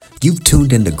You've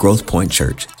tuned into Growth Point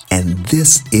Church, and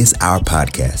this is our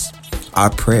podcast. Our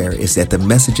prayer is that the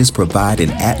messages provide an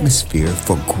atmosphere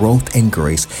for growth and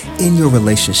grace in your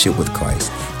relationship with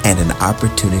Christ and an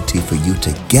opportunity for you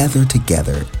to gather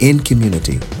together in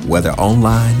community, whether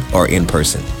online or in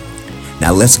person.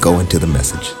 Now let's go into the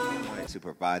message. I wanted to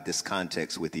provide this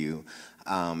context with you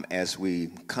as we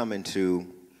come into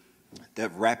the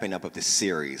wrapping up of this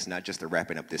series, not just the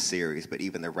wrapping up this series, but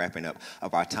even the wrapping up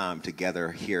of our time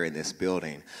together here in this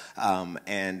building.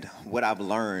 And what I've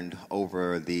learned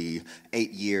over the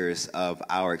 8 years of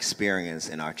our experience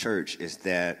in our church is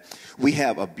that we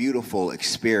have a beautiful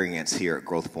experience here at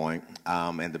Growth Point.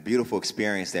 And the beautiful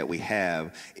experience that we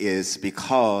have is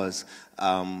because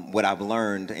what I've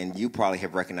learned, and you probably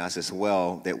have recognized as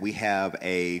well, that we have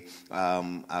a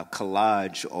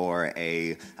collage or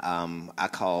I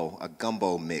call a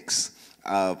gumbo mix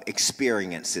of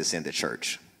experiences in the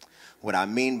church. What I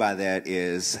mean by that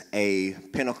is a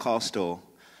Pentecostal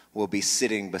will be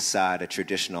sitting beside a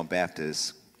traditional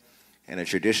Baptist, and a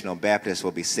traditional Baptist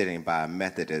will be sitting by a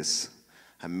Methodist.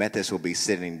 A Methodist will be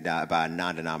sitting by a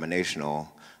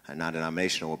non-denominational. A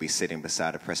non-denominational will be sitting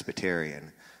beside a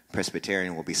Presbyterian.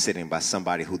 Presbyterian will be sitting by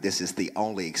somebody who this is the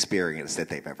only experience that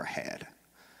they've ever had.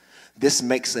 This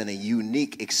makes it a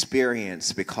unique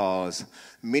experience because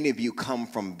many of you come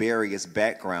from various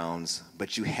backgrounds,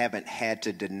 but you haven't had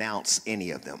to denounce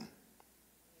any of them.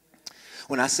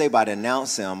 When I say by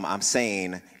denounce them, I'm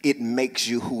saying it makes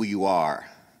you who you are.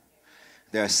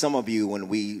 There are some of you, when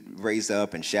we raise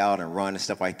up and shout and run and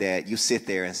stuff like that, you sit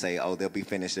there and say, oh, they'll be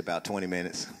finished in about 20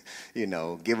 minutes. You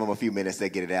know, give them a few minutes, they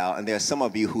get it out. And there are some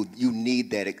of you who you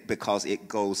need that because it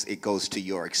goes to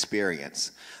your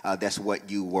experience. That's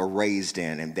what you were raised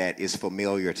in, and that is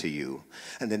familiar to you.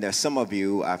 And then there's some of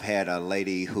you, I've had a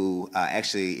lady who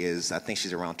actually is, I think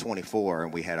she's around 24,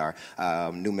 and we had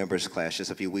our new members class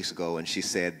just a few weeks ago, and she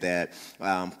said that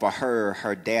for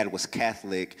her dad was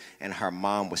Catholic and her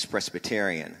mom was Presbyterian.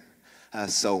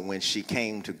 So when she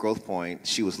came to Growth Point,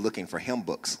 she was looking for hymn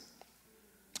books.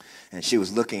 And she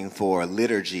was looking for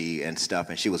liturgy and stuff,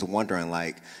 and she was wondering,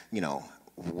 like, you know,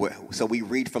 so we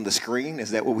read from the screen?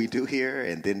 Is that what we do here?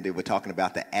 And then they were talking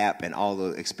about the app and all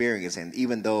the experience. And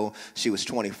even though she was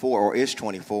 24 or is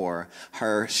 24,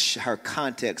 her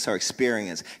context, her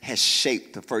experience has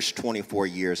shaped the first 24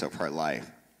 years of her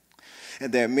life.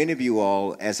 And there are many of you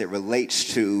all, as it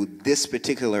relates to this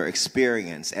particular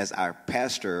experience, as our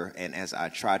pastor and as I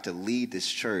try to lead this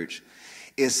church,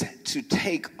 is to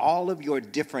take all of your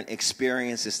different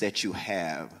experiences that you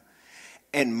have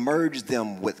and merge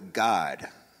them with God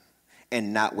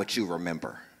and not what you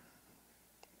remember.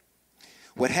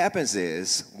 What happens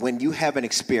is when you have an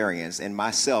experience, and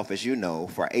myself, as you know,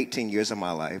 for 18 years of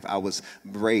my life, I was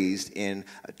raised in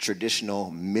a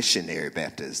traditional missionary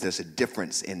Baptist. There's a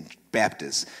difference in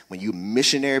Baptists. When you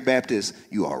missionary Baptist,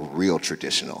 you are real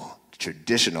traditional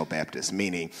Baptist,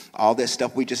 meaning all that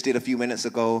stuff we just did a few minutes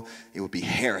ago, it would be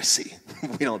heresy.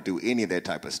 We don't do any of that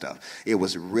type of stuff. It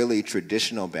was really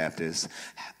traditional Baptist.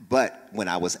 But when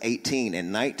I was 18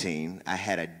 and 19, I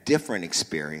had a different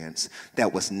experience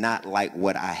that was not like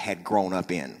what I had grown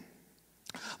up in.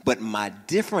 But my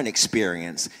different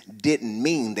experience didn't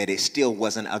mean that it still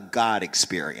wasn't a God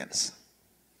experience.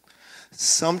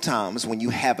 Sometimes when you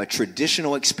have a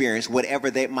traditional experience,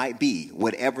 whatever that might be,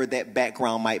 whatever that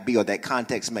background might be or that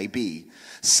context may be,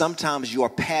 sometimes your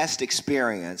past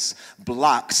experience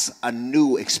blocks a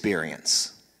new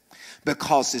experience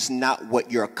because it's not what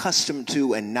you're accustomed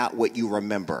to and not what you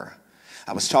remember.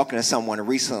 I was talking to someone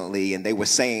recently, and they were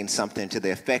saying something to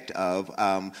the effect of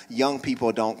young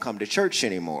people don't come to church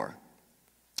anymore.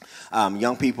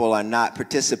 Young people are not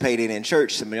participating in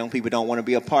church. Some young people don't want to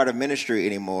be a part of ministry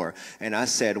anymore. And I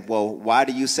said, well, why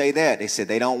do you say that? They said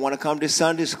they don't want to come to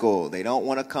Sunday school. They don't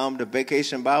want to come to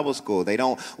Vacation Bible School. They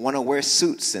don't want to wear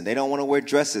suits, and they don't want to wear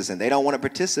dresses, and they don't want to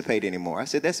participate anymore. I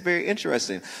said, that's very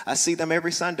interesting. I see them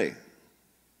every Sunday.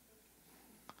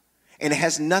 And it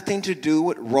has nothing to do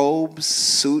with robes,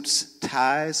 suits,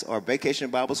 ties, or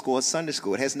Vacation Bible School or Sunday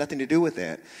school. It has nothing to do with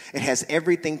that. It has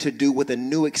everything to do with a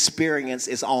new experience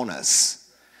is on us.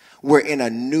 We're in a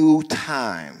new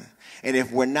time. And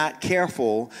if we're not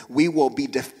careful, we will be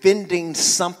defending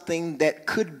something that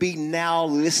could be now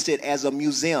listed as a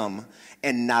museum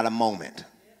and not a moment.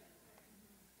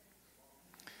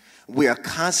 We are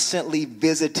constantly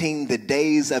visiting the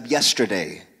days of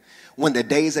yesterday, when the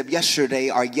days of yesterday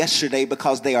are yesterday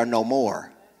because they are no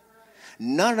more.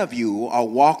 None of you are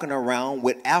walking around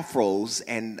with afros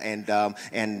and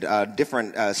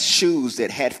different shoes that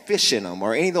had fish in them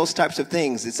or any of those types of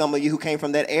things. And some of you who came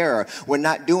from that era were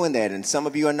not doing that. And some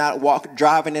of you are not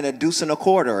driving in a deuce and a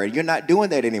quarter. And you're not doing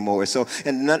that anymore. So,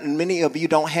 many of you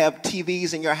don't have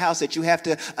TVs in your house that you have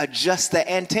to adjust the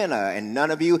antenna. And none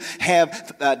of you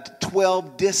have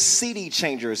 12 disc CD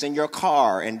changers in your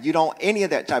car. And you don't any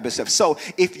of that type of stuff. So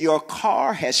if your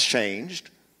car has changed,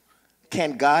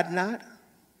 can God not?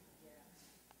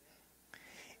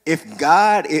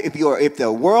 If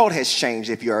the world has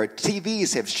changed, if your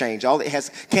TVs have changed,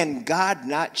 can God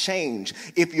not change?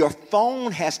 If your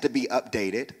phone has to be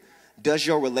updated, does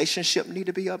your relationship need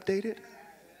to be updated?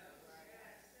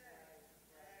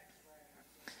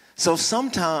 So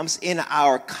sometimes in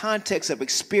our context of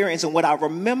experience and what I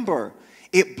remember,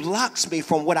 it blocks me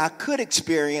from what I could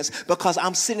experience because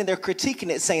I'm sitting there critiquing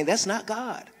it saying that's not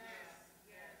God.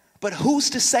 But who's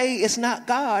to say it's not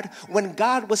God when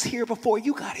God was here before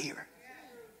you got here?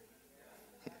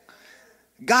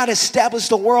 God established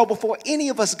the world before any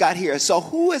of us got here. So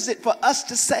who is it for us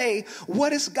to say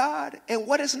what is God and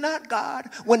what is not God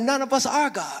when none of us are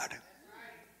God?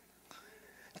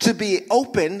 To be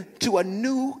open to a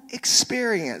new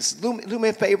experience. Do me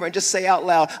a favor and just say out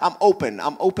loud, I'm open.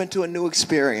 I'm open to a new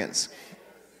experience.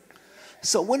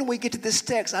 So when we get to this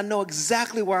text, I know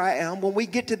exactly where I am. When we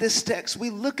get to this text, we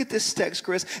look at this text,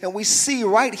 Chris, and we see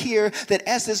right here that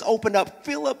as this opened up,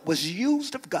 Philip was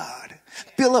used of God.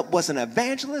 Philip was an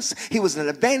evangelist. He was an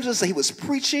evangelist. He was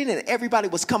preaching and everybody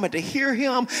was coming to hear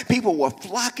him. People were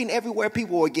flocking everywhere.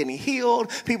 People were getting healed.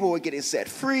 People were getting set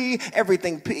free.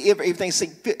 Everything Philip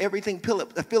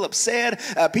said,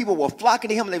 people were flocking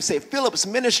to him. And they said, Philip's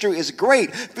ministry is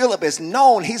great. Philip is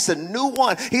known. He's the new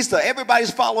one.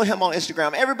 Everybody's following him on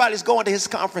Instagram. Everybody's going to his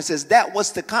conferences. That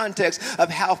was the context of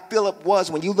how Philip was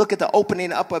when you look at the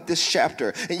opening up of this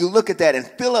chapter and you look at that. And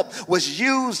Philip was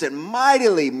used and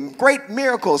mightily great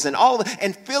miracles and all.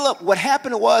 And Philip, what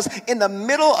happened was in the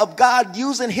middle of God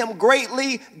using him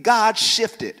greatly, God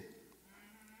shifted.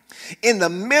 In the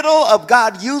middle of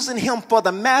God using him for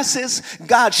the masses,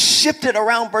 God shifted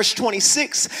around verse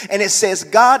 26. And it says,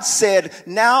 God said,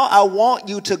 now I want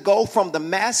you to go from the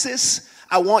masses.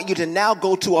 I want you to now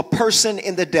go to a person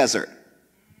in the desert.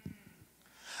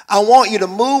 I want you to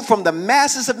move from the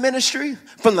masses of ministry,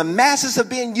 from the masses of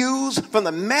being used, from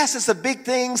the masses of big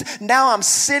things. Now I'm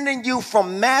sending you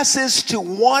from masses to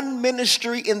one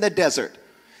ministry in the desert.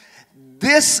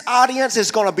 This audience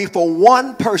is going to be for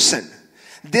one person.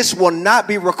 This will not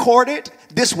be recorded.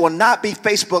 This will not be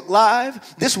Facebook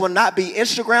Live. This will not be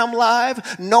Instagram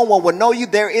Live. No one will know you.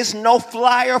 There is no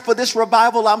flyer for this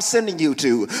revival I'm sending you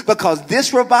to, because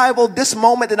this revival, this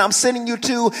moment that I'm sending you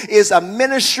to, is a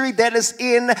ministry that is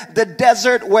in the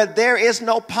desert where there is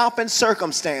no pomp and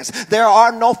circumstance. There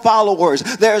are no followers.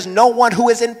 There is no one who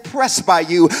is impressed by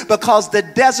you, because the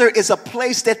desert is a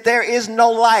place that there is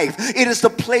no life. It is the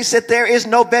place that there is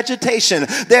no vegetation.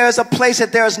 There is a place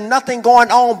that there is nothing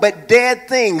going on but dead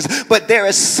things. But there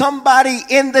is somebody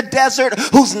in the desert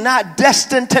who's not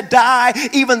destined to die,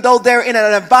 even though they're in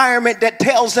an environment that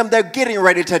tells them they're getting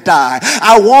ready to die.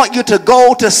 I want you to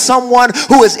go to someone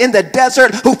who is in the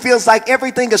desert, who feels like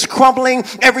everything is crumbling,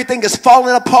 everything is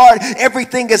falling apart,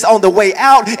 everything is on the way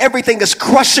out, everything is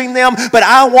crushing them. But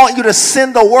I want you to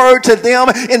send the word to them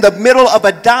in the middle of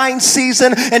a dying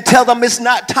season and tell them it's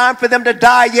not time for them to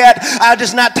die yet.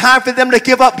 It's not time for them to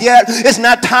give up yet. It's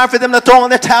not time for them to throw in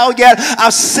the towel yet.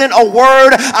 I've sent a word.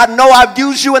 I know I've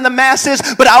used you in the masses,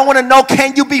 but I want to know,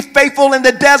 can you be faithful in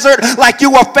the desert like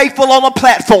you were faithful on a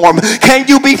platform? Can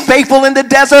you be faithful in the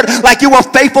desert like you were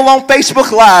faithful on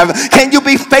Facebook Live? Can you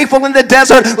be faithful in the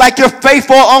desert like you're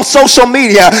faithful on social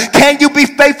media? Can you be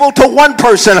faithful to one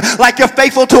person like you're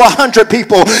faithful to 100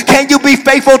 people? Can you be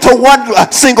faithful to one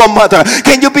single mother?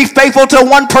 Can you be faithful to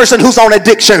one person who's on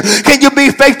addiction? Can you be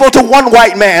faithful to one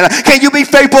white man? Can you be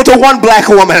faithful to one black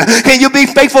woman? Can you be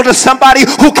faithful to somebody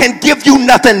who can give you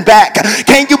nothing back?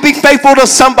 Can you be faithful to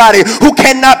somebody who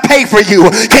cannot pay for you?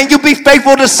 Can you be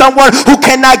faithful to someone who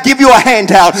cannot give you a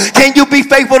handout? Can you be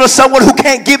faithful to someone who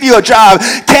can't give you a job?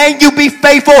 Can you be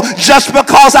faithful just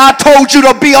because I told you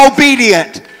to be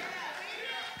obedient?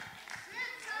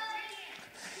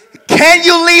 Can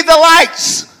you leave the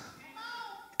lights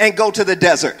and go to the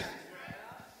desert?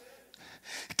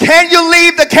 Can you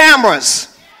leave the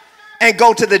cameras and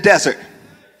go to the desert?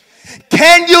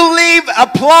 Can you leave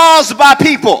applause by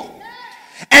people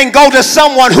and go to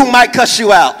someone who might cuss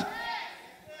you out?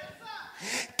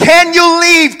 Can you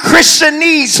leave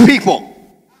Christianese people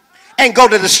and go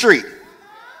to the street?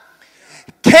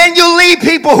 Can you leave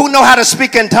people who know how to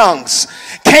speak in tongues?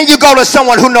 Can you go to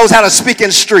someone who knows how to speak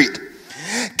in street?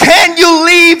 Can you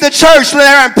leave the church where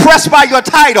they're impressed by your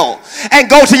title and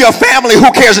go to your family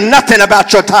who cares nothing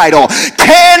about your title?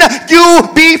 Can you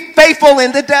be faithful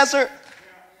in the desert?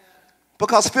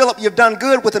 Because Philip, you've done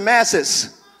good with the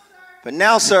masses. But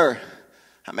now, sir,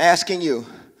 I'm asking you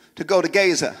to go to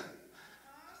Gaza.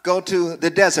 Go to the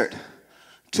desert.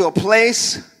 To a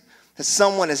place that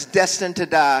someone is destined to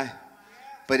die,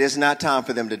 but it's not time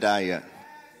for them to die yet.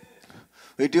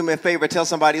 Will you do me a favor? Tell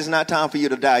somebody it's not time for you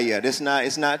to die yet. It's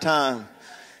not time.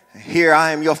 Here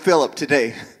I am, your Philip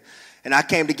today. And I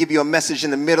came to give you a message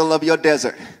in the middle of your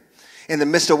desert. In the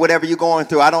midst of whatever you're going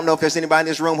through. I don't know if there's anybody in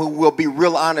this room who will be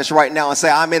real honest right now and say,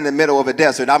 I'm in the middle of a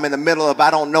desert. I'm in the middle of,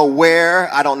 I don't know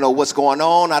where. I don't know what's going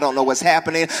on. I don't know what's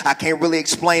happening. I can't really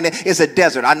explain it. It's a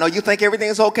desert. I know you think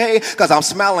everything's okay because I'm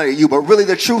smiling at you, but really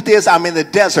the truth is I'm in the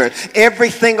desert.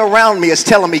 Everything around me is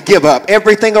telling me give up.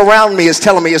 Everything around me is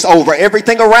telling me it's over.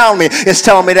 Everything around me is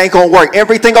telling me it ain't going to work.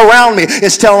 Everything around me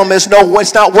is telling me it's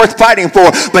not worth fighting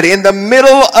for. But in the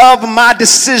middle of my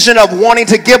decision of wanting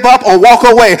to give up or walk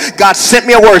away, God sent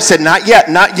me a word, said, not yet,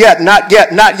 not yet, not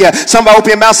yet, not yet. Somebody open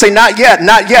your mouth, say, not yet,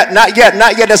 not yet, not yet,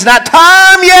 not yet. It's not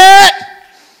time yet.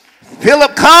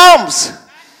 Philip comes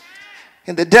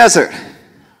in the desert,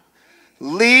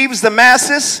 leaves the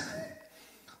masses,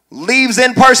 leaves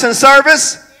in-person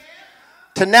service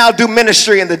to now do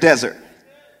ministry in the desert.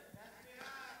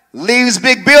 Leaves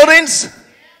big buildings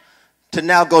to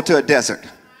now go to a desert.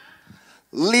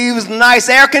 Leaves nice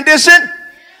air condition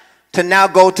to now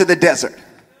go to the desert.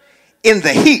 In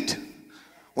the heat,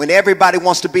 when everybody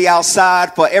wants to be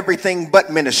outside for everything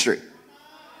but ministry.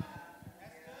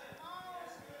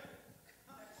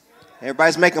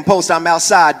 Everybody's making posts. I'm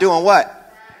outside doing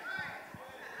what?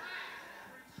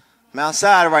 I'm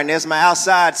outside right now. It's my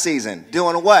outside season.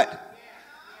 Doing what?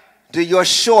 Do your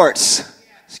shorts,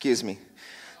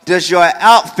 does your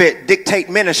outfit dictate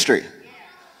ministry?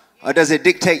 Or does it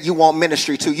dictate you want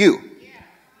ministry to you?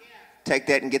 Take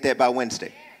that and get that by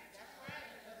Wednesday.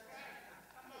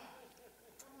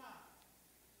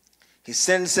 He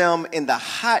sends him in the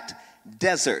hot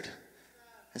desert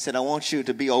and said, I want you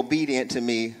to be obedient to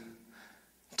me.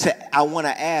 I want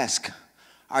to ask,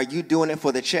 are you doing it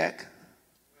for the check?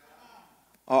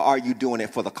 Or are you doing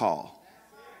it for the call?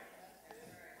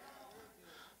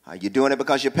 Are you doing it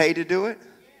because you're paid to do it?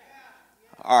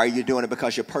 Or are you doing it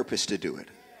because you're purposed to do it?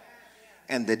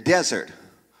 And the desert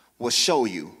will show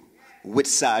you which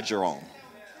side you're on.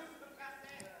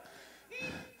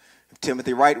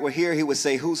 Timothy Wright were here, he would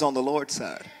say, who's on the Lord's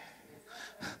side?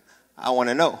 I want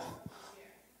to know.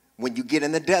 When you get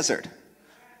in the desert,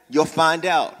 you'll find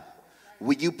out.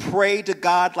 Will you pray to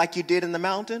God like you did in the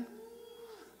mountain?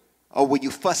 Or will you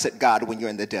fuss at God when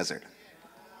you're in the desert?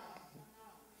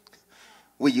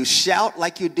 Will you shout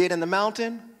like you did in the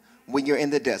mountain when you're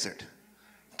in the desert?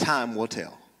 Time will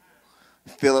tell.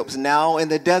 Philip's now in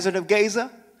the desert of Gaza.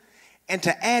 And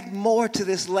to add more to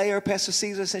this layer, Pastor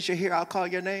Caesar, since you're here, I'll call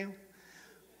your name.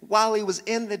 While he was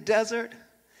in the desert,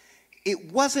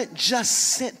 it wasn't just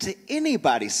sent to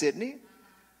anybody, Sydney.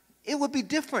 It would be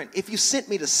different if you sent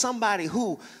me to somebody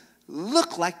who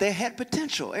looked like they had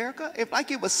potential, Erica. If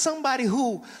like it was somebody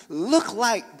who looked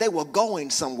like they were going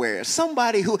somewhere.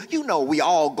 Somebody who, we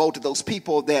all go to those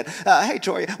people that, hey,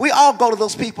 Tori, we all go to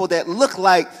those people that look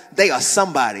like they are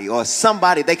somebody or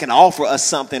somebody they can offer us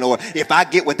something. Or if I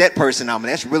get with that person,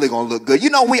 that's really going to look good.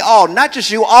 We all, not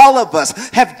just you, all of us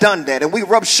have done that. And we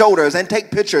rub shoulders and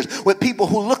take pictures with people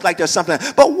who look like there's something.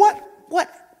 But what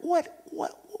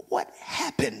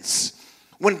happens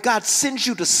when God sends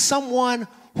you to someone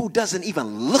who doesn't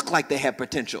even look like they have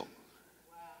potential?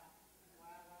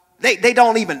 They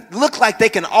don't even look like they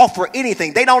can offer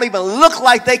anything. They don't even look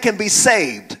like they can be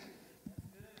saved.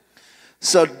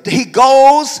 So he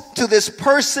goes to this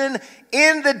person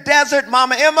in the desert,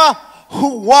 Mama Emma,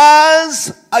 who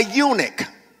was a eunuch.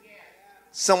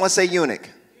 Someone say eunuch.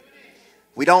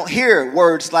 We don't hear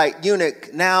words like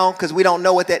eunuch now because we don't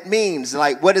know what that means.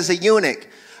 Like, what is a eunuch?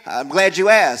 I'm glad you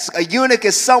asked. A eunuch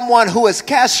is someone who is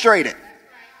castrated.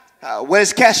 What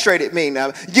does castrated mean?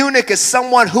 Eunuch is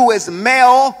someone who is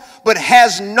male but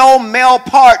has no male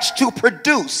parts to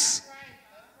produce.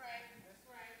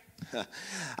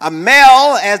 A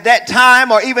male at that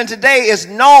time or even today is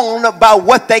known by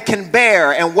what they can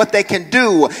bear and what they can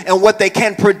do and what they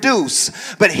can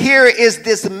produce. But here is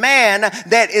this man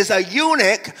that is a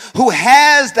eunuch who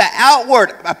has the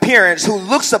outward appearance, who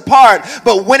looks apart,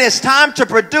 but when it's time to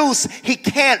produce, he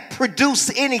can't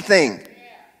produce anything.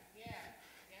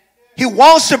 He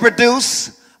wants to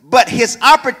produce, but his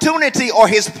opportunity or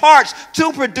his parts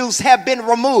to produce have been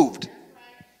removed.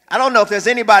 I don't know if there's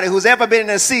anybody who's ever been in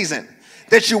a season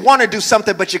that you want to do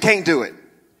something, but you can't do it.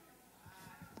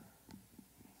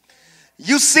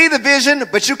 You see the vision,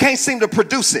 but you can't seem to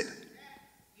produce it.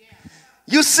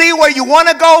 You see where you want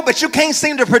to go, but you can't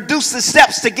seem to produce the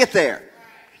steps to get there.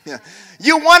 Yeah.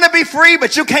 You want to be free,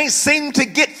 but you can't seem to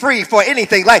get free for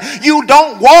anything. Like, you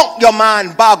don't want your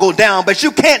mind boggled down, but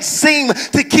you can't seem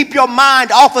to keep your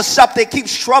mind off of stuff that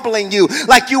keeps troubling you.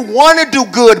 Like, you want to do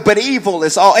good, but evil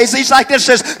is all. It's like there's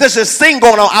this thing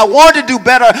going on. I want to do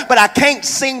better, but I can't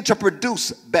seem to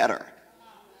produce better.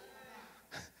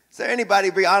 Is there anybody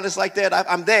be honest like that?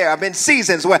 I'm there. I've been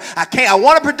seasons where I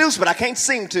want to produce, but I can't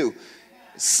seem to.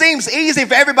 It seems easy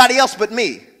for everybody else but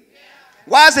me.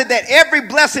 Why is it that every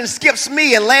blessing skips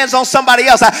me and lands on somebody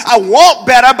else? I want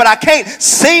better, but I can't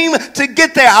seem to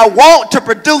get there. I want to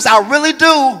produce, I really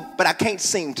do, but I can't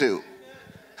seem to.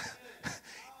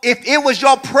 If it was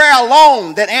your prayer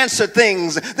alone that answered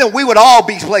things, then we would all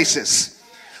be places.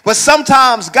 But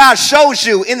sometimes God shows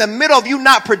you in the middle of you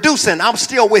not producing, I'm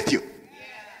still with you.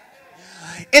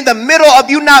 In the middle of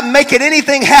you not making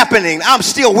anything happening, I'm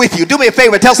still with you. Do me a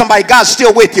favor, tell somebody God's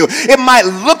still with you. It might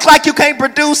look like you can't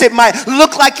produce. It might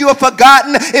look like you are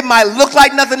forgotten. It might look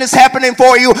like nothing is happening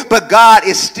for you, but God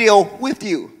is still with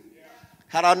you.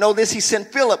 How do I know this? He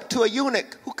sent Philip to a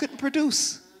eunuch who couldn't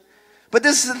produce. But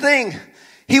this is the thing.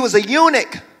 He was a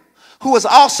eunuch who was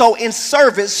also in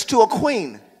service to a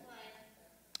queen.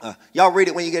 Y'all read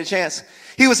it when you get a chance.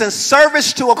 He was in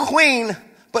service to a queen,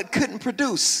 but couldn't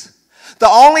produce. The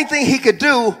only thing he could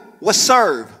do was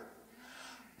serve,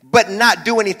 but not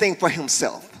do anything for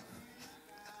himself.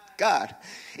 God,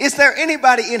 is there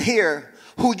anybody in here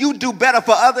who you do better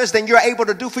for others than you're able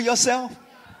to do for yourself?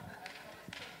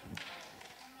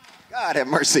 God have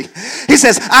mercy. He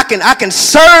says, I can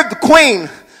serve the queen,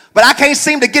 but I can't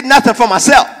seem to get nothing for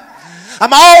myself.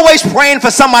 I'm always praying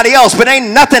for somebody else, but ain't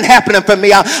nothing happening for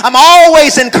me. I'm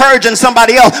always encouraging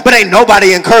somebody else, but ain't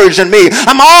nobody encouraging me.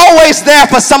 I'm always there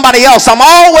for somebody else. I'm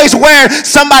always wearing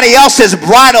somebody else's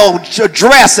bridal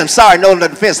dress. I'm sorry, no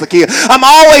offense, Lakia. I'm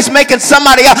always making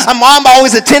somebody else. I'm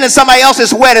always attending somebody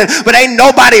else's wedding, but ain't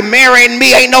nobody marrying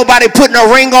me. Ain't nobody putting a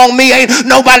ring on me. Ain't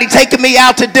nobody taking me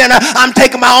out to dinner. I'm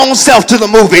taking my own self to the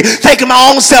movie, taking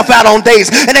my own self out on dates,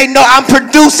 and I'm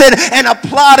producing and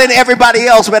applauding everybody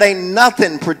else, but ain't nothing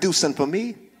producing for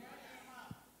me.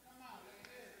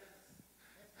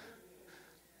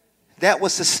 That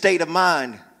was the state of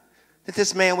mind that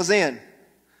this man was in.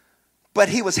 But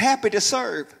he was happy to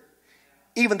serve,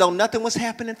 even though nothing was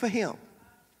happening for him.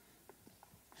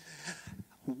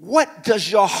 What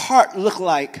does your heart look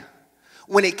like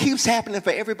when it keeps happening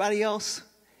for everybody else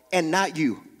and not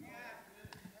you?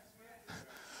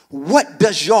 What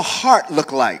does your heart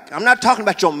look like? I'm not talking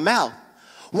about your mouth.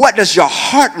 What does your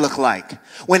heart look like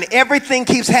when everything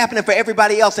keeps happening for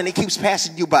everybody else and it keeps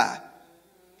passing you by?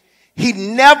 He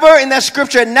never, in that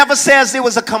scripture, it never says it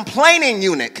was a complaining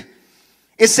eunuch.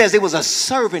 It says it was a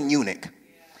serving eunuch.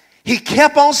 He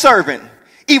kept on serving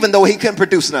even though he couldn't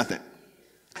produce nothing.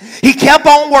 He kept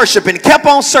on worshiping, kept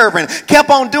on serving,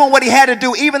 kept on doing what he had to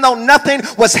do, even though nothing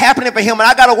was happening for him. And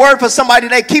I got a word for somebody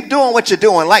today. Keep doing what you're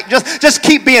doing. Like, just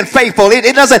keep being faithful. I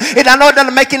know it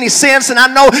doesn't make any sense, and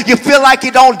I know you feel like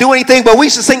you don't do anything, but we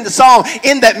should sing the song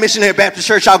in that Missionary Baptist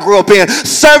Church I grew up in.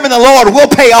 Serving the Lord will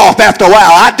pay off after a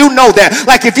while. I do know that.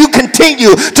 Like, if you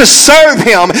continue to serve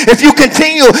him, if you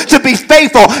continue to be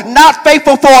faithful, not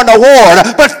faithful for an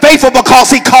award, but faithful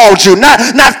because he called you.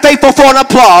 Not faithful for an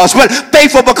applause, but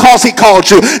faithful because he called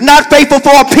you. Not faithful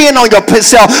for a pin on your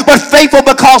self, but faithful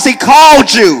because he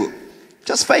called you.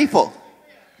 Just faithful.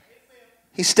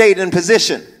 He stayed in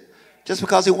position just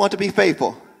because he wanted to be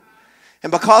faithful.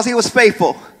 And because he was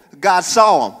faithful, God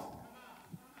saw him.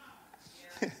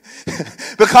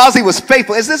 Because he was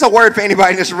faithful. Is this a word for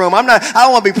anybody in this room? I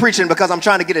don't want to be preaching because I'm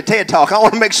trying to get a TED talk. I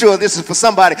want to make sure this is for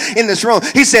somebody in this room.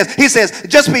 He says,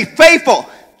 just be faithful.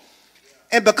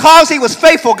 And because he was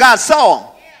faithful, God saw him.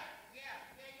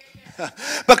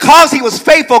 Because he was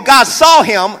faithful, God saw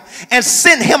him and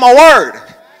sent him a word.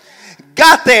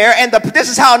 Got there, and this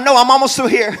is how I know I'm almost through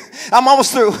here. I'm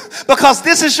almost through. Because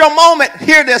this is your moment.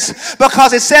 Hear this.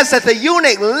 Because it says that the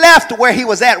eunuch left where he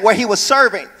was at, where he was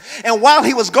serving. And while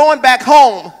he was going back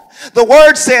home, the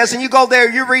word says, and you go there,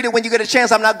 you read it when you get a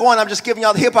chance. I'm not going, I'm just giving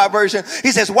y'all the hip hop version.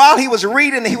 He says, while he was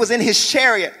reading, he was in his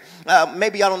chariot.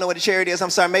 Maybe I don't know what a chariot is.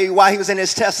 I'm sorry. Maybe while he was in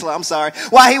his Tesla. I'm sorry.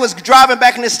 While he was driving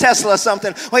back in his Tesla or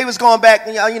something. While he was going back,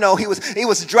 he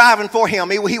was driving for him.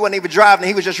 He wasn't even driving.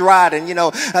 He was just riding.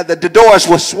 The doors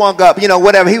were swung up.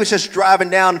 Whatever. He was just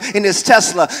driving down in his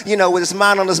Tesla. With his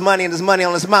mind on his money and his money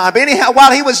on his mind. But anyhow,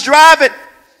 while he was driving,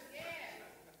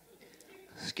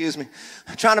 excuse me,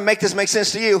 I'm trying to make this make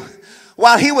sense to you.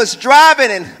 While he was driving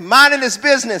and minding his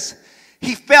business,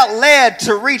 he felt led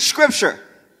to read scripture.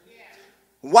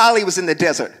 while he was in the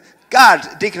desert. God,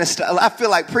 Deacon, I feel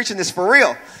like preaching this for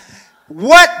real.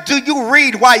 What do you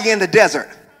read while you're in the desert?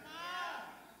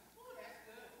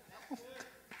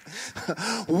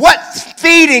 What's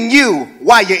feeding you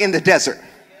while you're in the desert?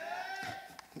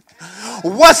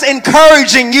 What's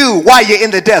encouraging you while you're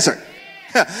in the desert?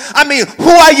 I mean, who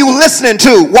are you listening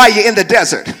to while you're in the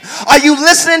desert? Are you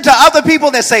listening to other people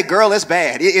that say, girl, it's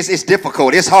bad, it's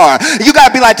difficult, it's hard? You got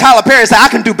to be like Tyler Perry and say, I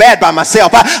can do bad by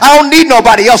myself. I don't need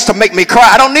nobody else to make me cry.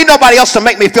 I don't need nobody else to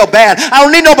make me feel bad. I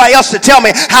don't need nobody else to tell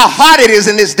me how hot it is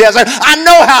in this desert. I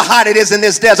know how hot it is in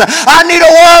this desert. I need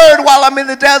a word while I'm in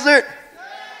the desert.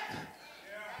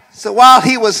 So while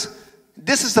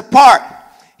this is the part,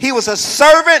 he was a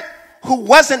servant who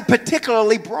wasn't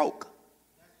particularly broke.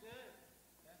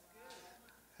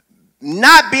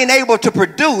 Not being able to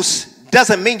produce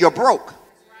doesn't mean you're broke.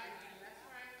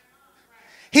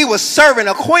 He was serving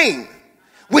a queen,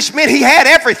 which meant he had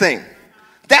everything.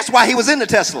 That's why he was in the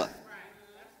Tesla.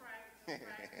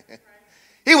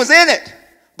 He was in it,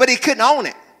 but he couldn't own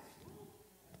it.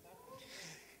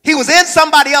 He was in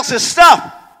somebody else's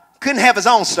stuff, couldn't have his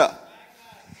own stuff.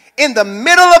 In the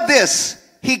middle of this,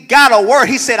 he got a word.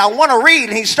 He said, I want to read.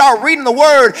 And he started reading the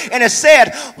word. And it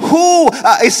said,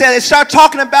 it started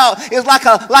talking about, it's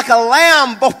like a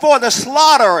lamb before the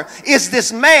slaughter is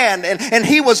this man. And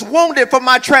he was wounded for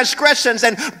my transgressions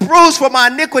and bruised for my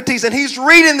iniquities. And he's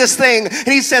reading this thing. And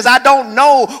he says, I don't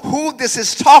know who this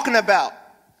is talking about.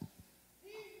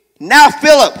 Now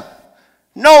Philip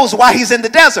knows why he's in the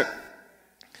desert.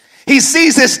 He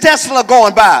sees his Tesla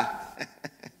going by.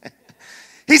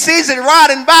 He sees it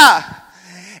riding by.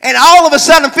 And all of a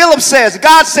sudden, Philip says,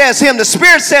 God says him, the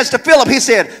Spirit says to Philip, he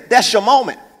said, that's your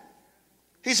moment.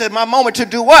 He said, my moment to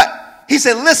do what? He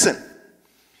said, listen.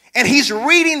 And he's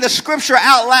reading the scripture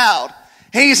out loud.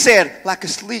 And he said, like a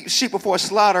sheep before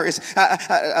slaughter is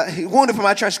wounded for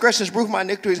my transgressions, bruised my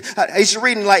iniquities. He's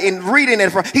reading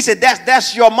it. He said,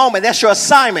 that's your moment. That's your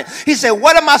assignment. He said,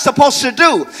 what am I supposed to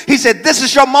do? He said, this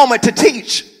is your moment to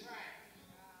teach.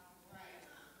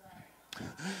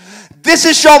 This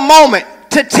is your moment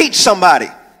to teach somebody.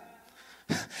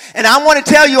 And I want to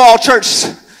tell you all, church,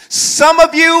 some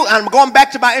of you, I'm going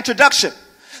back to my introduction,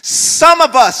 some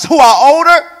of us who are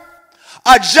older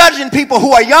are judging people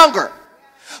who are younger,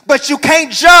 but you can't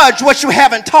judge what you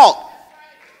haven't taught.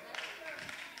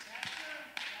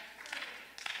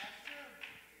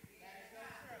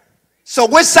 So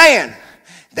we're saying,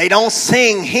 they don't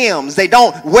sing hymns. They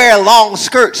don't wear long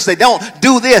skirts. They don't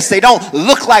do this. They don't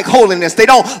look like holiness. They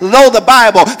don't know the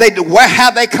Bible. Where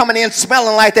have they coming in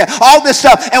smelling like that? All this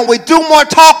stuff. And we do more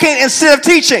talking instead of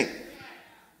teaching.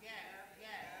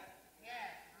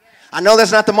 I know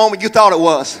that's not the moment you thought it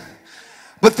was.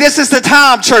 But this is the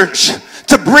time, church,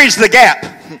 to bridge the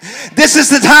gap. This is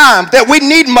the time that we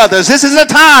need mothers. This is the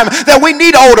time that we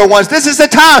need older ones. This is the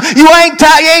time. It ain't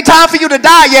time for you to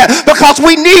die yet, because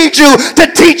we need you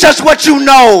to teach us what you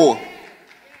know.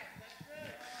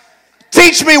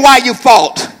 Teach me why you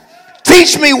fought.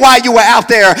 Teach me why you were out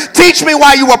there. Teach me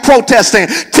why you were protesting.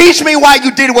 Teach me why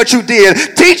you did what you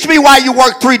did. Teach me why you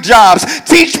worked 3 jobs.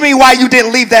 Teach me why you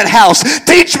didn't leave that house.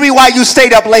 Teach me why you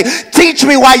stayed up late. Teach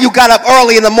me why you got up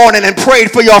early in the morning and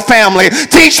prayed for your family.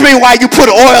 Teach me why you put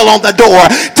oil on the door.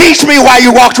 Teach me why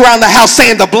you walked around the house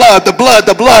saying the blood, the blood,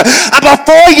 the blood. And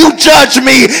before you judge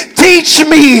me, teach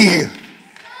me.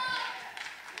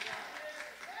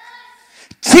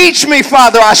 Teach me,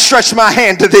 Father, I stretch my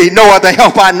hand to thee. No other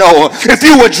help I know. If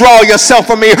you would draw yourself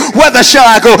from me, whither shall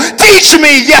I go? Teach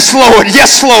me, yes, Lord,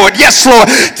 yes, Lord, yes, Lord.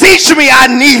 Teach me, I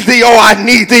need thee, oh, I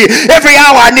need thee. Every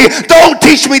hour I need. Don't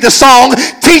teach me the song.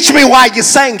 Teach me why you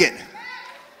sang it.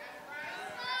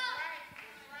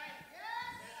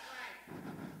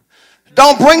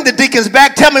 Don't bring the deacons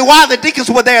back. Tell me why the deacons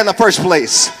were there in the first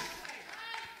place.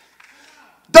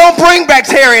 Don't bring back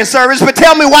tarrying service, but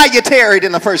tell me why you tarried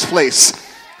in the first place.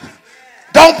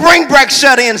 Don't bring back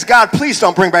shut-ins. God, please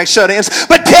don't bring back shut-ins.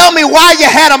 But tell me why you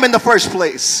had them in the first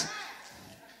place.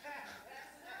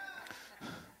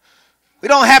 We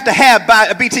don't have to have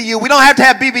BTU. We don't have to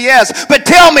have BBS. But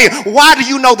tell me, why do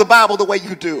you know the Bible the way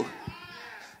you do?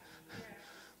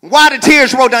 Why do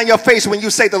tears roll down your face when you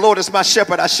say, the Lord is my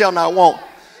shepherd, I shall not want?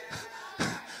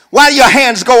 Why do your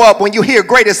hands go up when you hear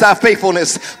great is thy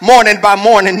faithfulness, morning by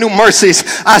morning, new mercies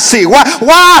I see?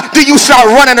 Why do you start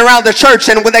running around the church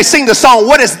and when they sing the song,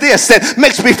 what is this that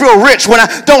makes me feel rich when I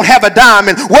don't have a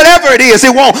dime? And whatever it is,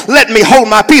 it won't let me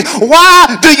hold my peace. Why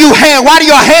do your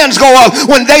hands go up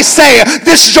when they say,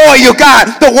 this joy you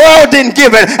got, the world didn't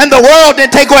give it and the world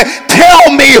didn't take away?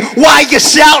 Tell me why you're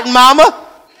shouting, mama.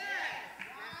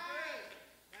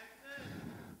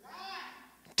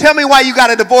 Tell me why you got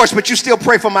a divorce, but you still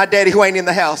pray for my daddy who ain't in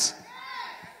the house.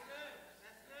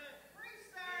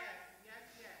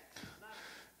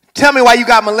 Tell me why you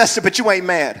got molested, but you ain't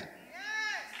mad.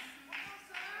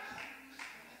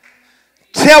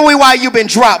 Tell me why you've been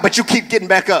dropped, but you keep getting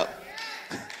back up.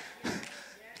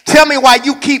 Tell me why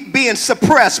you keep being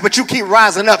suppressed, but you keep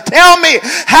rising up. Tell me,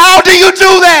 how do you do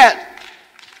that?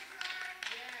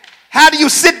 How do you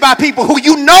sit by people who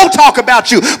you know talk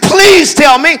about you? Please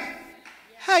tell me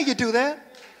how you do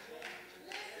that.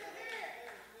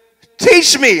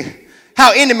 Teach me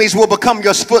how enemies will become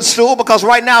your footstool, because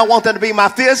right now I want them to be my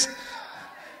fist.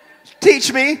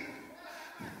 Teach me,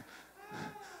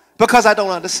 because I don't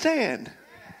understand.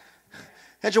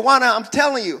 And Joanna, I'm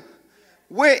telling you,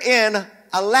 we're in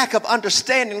a lack of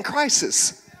understanding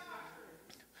crisis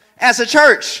as a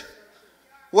church,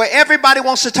 where everybody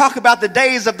wants to talk about the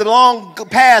days of the long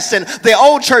past and the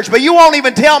old church, but you won't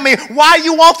even tell me why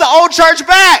you want the old church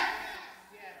back.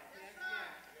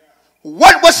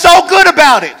 What was so good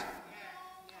about it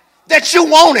that you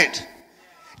want it?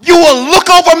 You will look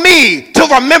over me to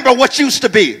remember what used to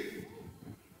be.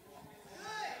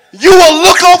 You will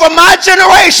look over my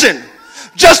generation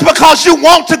just because you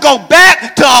want to go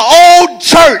back to an old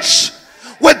church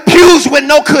with pews with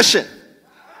no cushion.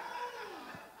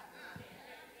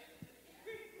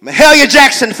 Mahalia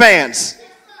Jackson fans,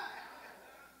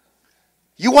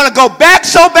 you want to go back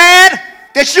so bad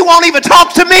that you won't even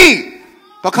talk to me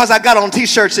because I got on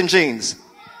t-shirts and jeans.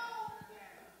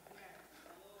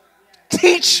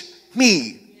 Teach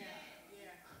me.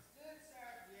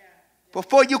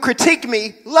 Before you critique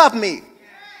me, love me.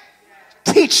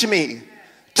 Teach me.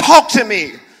 Talk to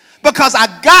me. Because I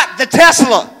got the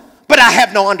Tesla, but I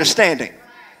have no understanding.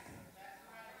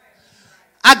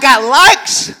 I got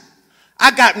likes. I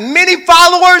got many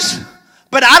followers,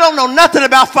 but I don't know nothing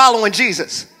about following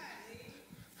Jesus.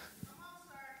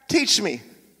 Teach me.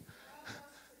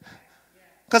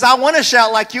 Because I want to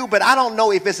shout like you, but I don't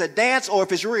know if it's a dance or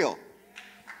if it's real.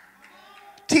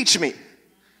 Teach me.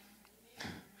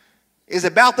 Is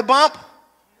it about the bump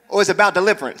or is it about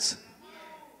deliverance?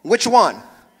 Which one?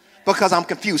 Because I'm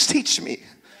confused. Teach me.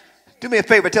 Do me a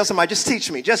favor. Tell somebody, just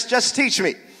teach me. Just teach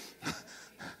me.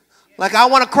 Like, I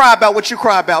want to cry about what you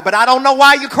cry about, but I don't know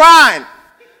why you're crying.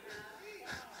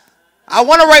 I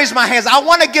want to raise my hands. I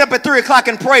want to get up at 3 o'clock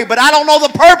and pray, but I don't know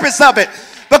the purpose of it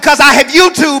because I have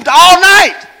YouTubed all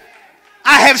night.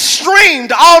 I have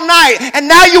streamed all night, and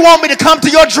now you want me to come to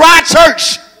your dry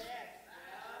church.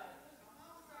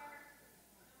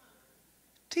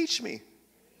 Teach me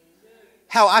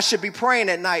how I should be praying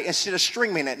at night instead of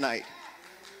streaming at night.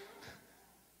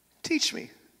 Teach me,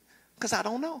 because I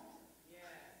don't know.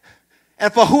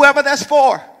 And for whoever that's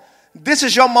for, this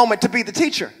is your moment to be the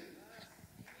teacher.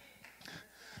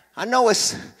 I know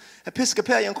it's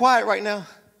Episcopalian quiet right now,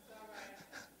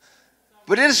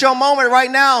 but it is your moment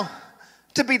right now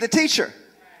to be the teacher.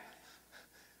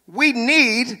 We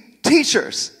need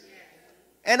teachers.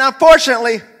 And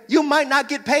unfortunately, you might not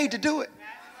get paid to do it.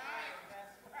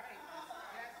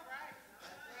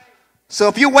 So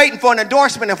if you're waiting for an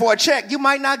endorsement and for a check, you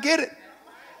might not get it.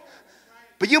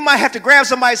 But you might have to grab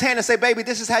somebody's hand and say, baby,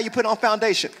 this is how you put on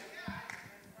foundation.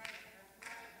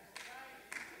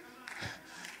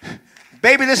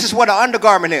 Baby, this is what an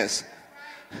undergarment is.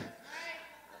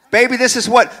 Baby, this is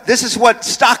what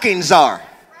stockings are.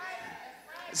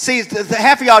 See,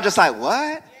 half of y'all just like,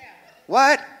 what?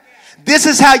 What? This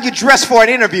is how you dress for an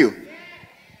interview.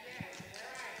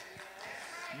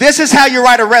 This is how you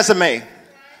write a resume.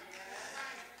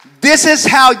 This is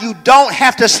how you don't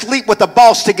have to sleep with the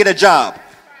boss to get a job.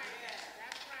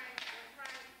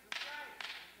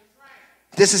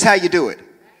 This is how you do it.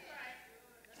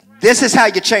 This is how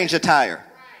you change a tire.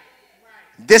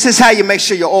 This is how you make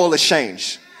sure your oil is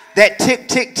changed. That tick,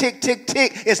 tick, tick, tick,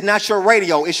 tick is not your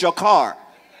radio, it's your car.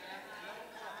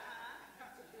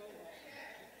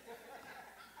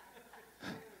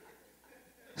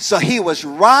 So he was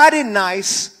riding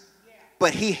nice,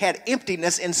 but he had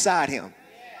emptiness inside him.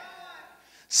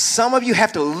 Some of you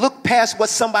have to look past what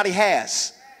somebody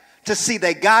has to see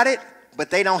they got it,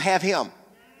 but they don't have him.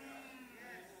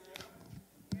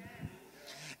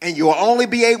 And you'll only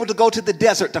be able to go to the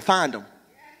desert to find him.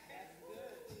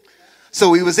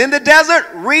 So he was in the desert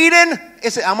reading.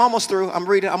 I'm almost through. I'm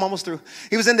reading. I'm almost through.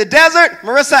 He was in the desert,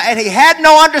 Marissa, and he had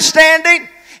no understanding.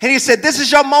 And he said, this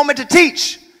is your moment to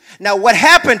teach. Now what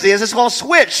happened is it's going to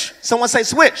switch. Someone say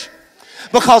switch.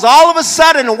 Because all of a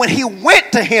sudden when he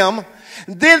went to him,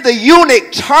 then the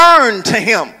eunuch turned to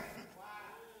him.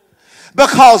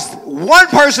 Because one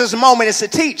person's moment is to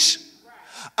teach.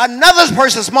 Another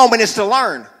person's moment is to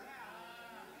learn.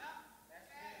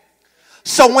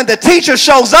 So when the teacher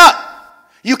shows up,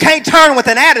 you can't turn with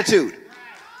an attitude.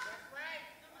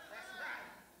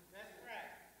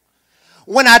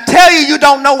 When I tell you you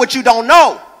don't know what you don't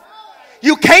know,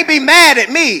 you can't be mad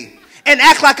at me and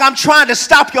act like I'm trying to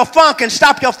stop your funk and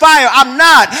stop your fire. I'm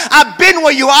not. I've been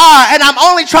where you are, and I'm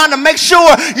only trying to make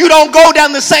sure you don't go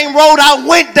down the same road I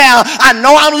went down. I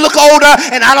know I look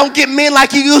older, and I don't get men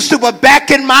like you used to, but back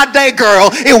in my day, girl,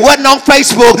 it wasn't on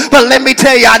Facebook. But let me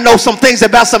tell you, I know some things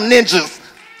about some ninjas.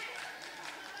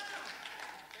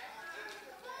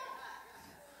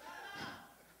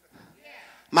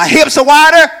 My hips are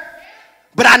wider,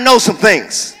 but I know some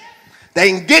things. They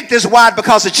can get this wide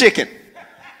because of chicken.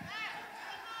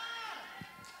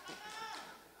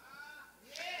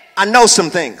 I know some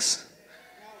things.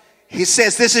 He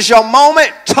says this is your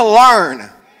moment to learn,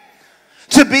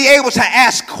 to be able to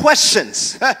ask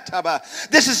questions.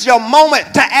 This is your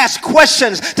moment to ask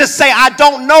questions, to say, I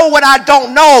don't know what I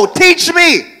don't know. Teach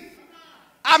me.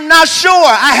 I'm not sure.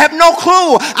 I have no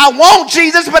clue. I want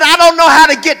Jesus, but I don't know how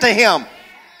to get to him.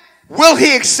 Will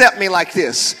he accept me like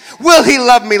this? Will he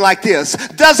love me like this?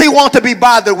 Does he want to be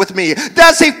bothered with me?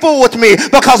 Does he fool with me?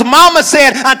 Because mama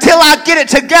said, until I get it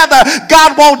together,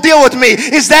 God won't deal with me.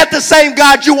 Is that the same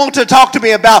God you want to talk to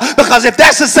me about? Because if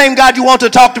that's the same God you want to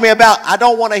talk to me about, I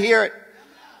don't want to hear it.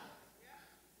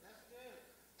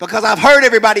 Because I've heard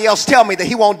everybody else tell me that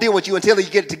he won't deal with you until you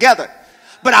get it together.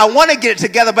 But I want to get it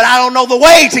together, but I don't know the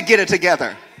way to get it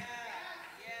together.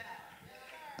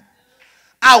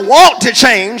 I want to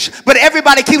change, but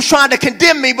everybody keeps trying to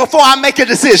condemn me before I make a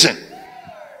decision.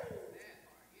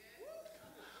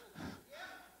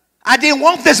 I didn't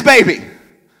want this baby,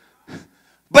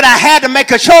 but I had to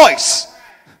make a choice.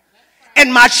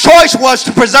 And my choice was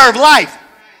to preserve life.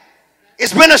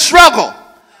 It's been a struggle,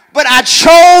 but I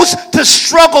chose to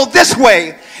struggle this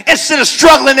way instead of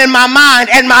struggling in my mind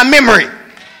and my memory.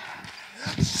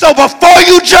 So before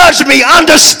you judge me,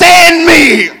 understand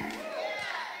me.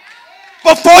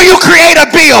 Before you create a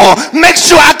bill, make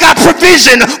sure I got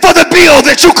provision for the bill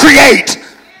that you create.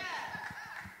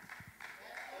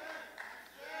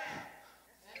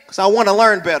 Because I want to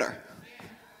learn better.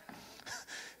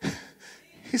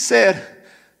 He said,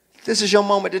 this is your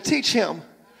moment to teach him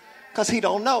because he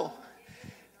don't know.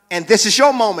 And this is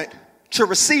your moment to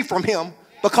receive from him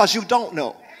because you don't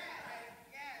know.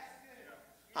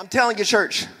 I'm telling you,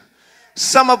 church,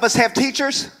 some of us have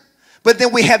teachers, but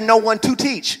then we have no one to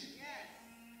teach.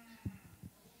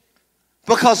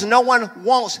 Because no one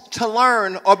wants to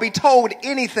learn or be told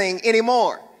anything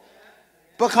anymore.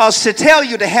 Because to tell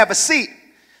you to have a seat,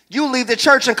 you leave the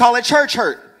church and call it church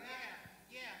hurt.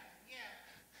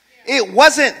 It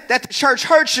wasn't that the church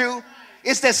hurt you.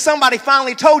 It's that somebody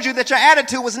finally told you that your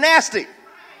attitude was nasty.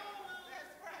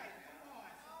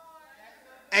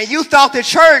 And you thought the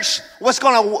church was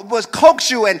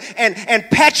coax you and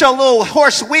pat your little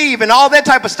horse weave and all that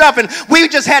type of stuff. And we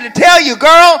just had to tell you,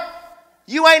 girl,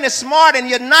 you ain't as smart and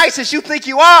you're nice as you think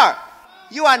you are.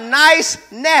 You are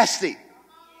nice, nasty.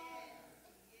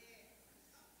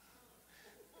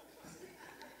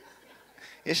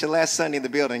 It's your last Sunday in the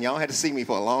building. Y'all had to see me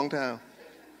for a long time.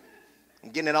 I'm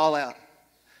getting it all out.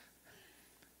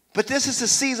 But this is the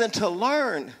season to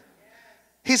learn.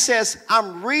 He says,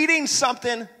 I'm reading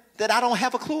something that I don't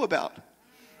have a clue about.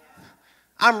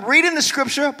 I'm reading the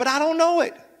scripture, but I don't know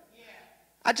it.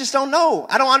 I just don't know.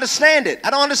 I don't understand it.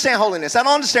 I don't understand holiness. I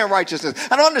don't understand righteousness.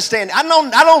 I don't understand it. I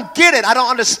don't get it. I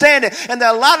don't understand it. And there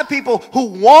are a lot of people who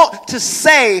want to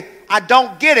say, I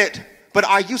don't get it, but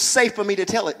are you safe for me to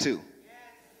tell it to?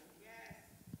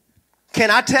 Can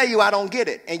I tell you I don't get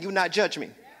it and you not judge me?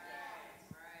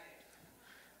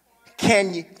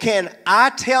 Can I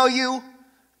tell you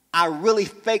I really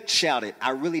faked shouted?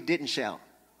 I really didn't shout.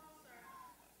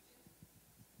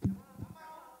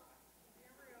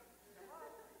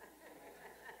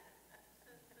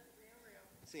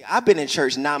 See, I've been in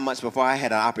church 9 months before I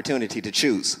had an opportunity to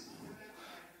choose.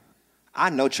 I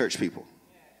know church people.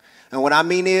 And what I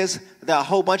mean is, there are a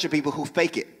whole bunch of people who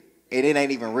fake it, and it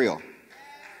ain't even real.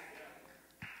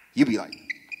 You be like,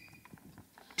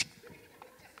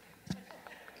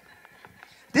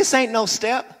 this ain't no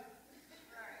step.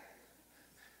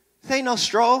 This ain't no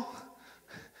stroll.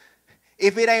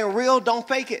 If it ain't real, don't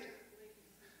fake it.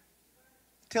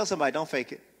 Tell somebody, don't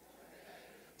fake it.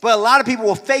 But a lot of people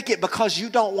will fake it because you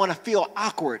don't want to feel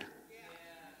awkward.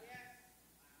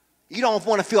 You don't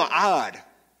want to feel odd.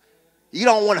 You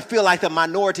don't want to feel like the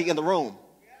minority in the room.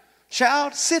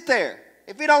 Child, sit there.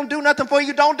 If it don't do nothing for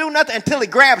you, don't do nothing until it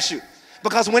grabs you.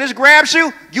 Because when it grabs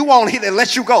you, you won't hit it,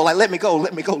 let you go. Like, let me go,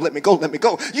 let me go, let me go, let me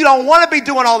go. You don't want to be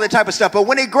doing all that type of stuff. But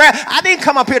when it grabs, I didn't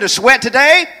come up here to sweat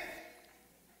today.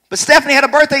 But Stephanie had a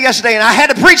birthday yesterday, and I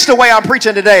had to preach the way I'm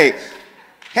preaching today.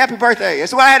 Happy birthday.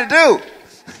 That's what I had to do.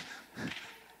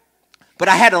 But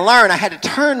I had to learn. I had to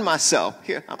turn myself.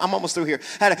 Here, I'm almost through here.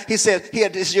 He said,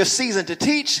 this is your season to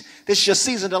teach. This is your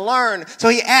season to learn. So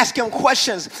he asked him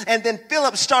questions. And then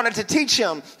Philip started to teach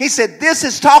him. He said, this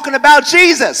is talking about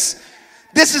Jesus.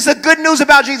 This is the good news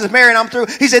about Jesus. Marion, I'm through.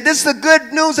 He said, this is the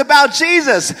good news about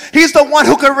Jesus. He's the one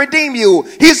who can redeem you.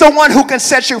 He's the one who can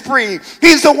set you free.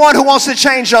 He's the one who wants to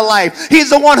change your life. He's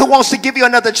the one who wants to give you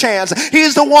another chance.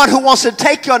 He's the one who wants to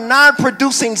take your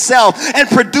non-producing self and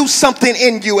produce something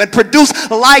in you and produce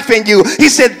life in you. He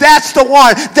said, that's the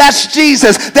one. That's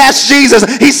Jesus. That's Jesus.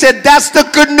 He said, that's the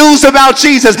good news about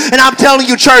Jesus. And I'm telling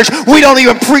you, church, we don't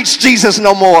even preach Jesus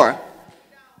no more.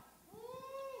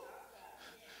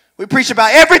 We preach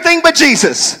about everything but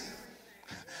Jesus.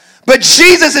 But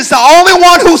Jesus is the only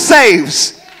one who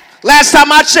saves. Last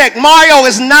time I checked, Mario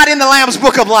is not in the Lamb's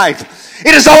Book of Life.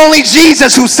 It is only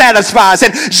Jesus who satisfies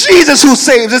and Jesus who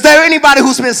saves. Is there anybody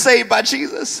who's been saved by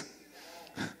Jesus?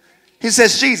 He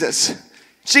says Jesus.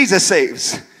 Jesus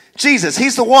saves. Jesus,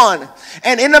 he's the one.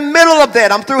 And in the middle of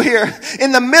that, I'm through here.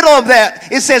 In the middle of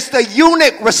that, it says the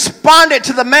eunuch responded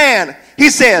to the man. He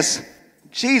says,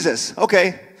 Jesus,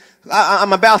 okay.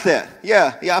 I'm about that.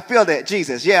 Yeah, I feel that.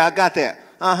 Jesus, yeah, I got that.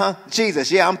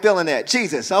 Jesus, yeah, I'm feeling that.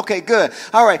 Jesus, okay, good.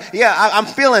 All right, yeah, I'm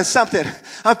feeling something.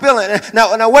 I'm feeling it.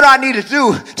 Now, what do I need to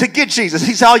do to get Jesus?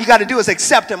 He said, all you got to do is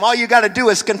accept him. All you got to do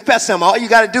is confess him. All you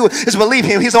got to do is believe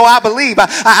him. He said, oh, I believe.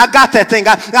 I got that thing.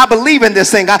 I believe in this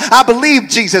thing. I believe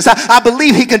Jesus. I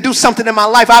believe he can do something in my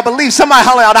life. I believe. Somebody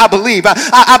holler out, I believe.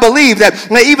 I believe that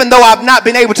even though I've not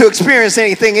been able to experience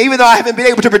anything, even though I haven't been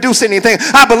able to produce anything,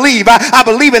 I believe. I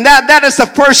believe in that. That is the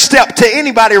first step to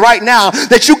anybody right now,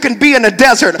 that you can be in a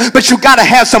desert, but you got to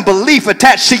have some belief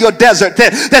attached to your desert,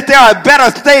 that there are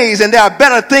better things and there are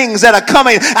better things that are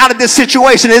coming out of this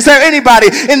situation. Is there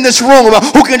anybody in this room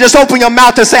who can just open your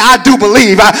mouth and say, I do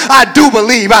believe. I do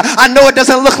believe. I know it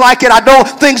doesn't look like it. I know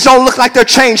things don't look like they're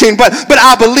changing, but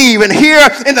I believe. And here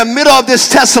in the middle of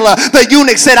this Tesla, the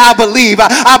eunuch said, I believe.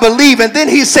 I believe. And then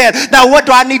he said, now what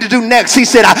do I need to do next? He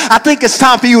said, I think it's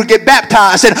time for you to get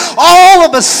baptized. And all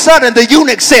of a sudden the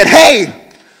eunuch said,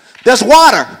 hey, there's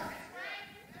water.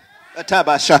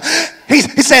 He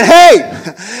said,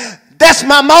 hey, that's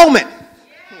my moment.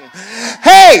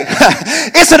 Hey,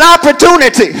 it's an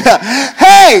opportunity.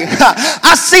 Hey,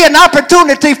 I see an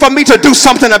opportunity for me to do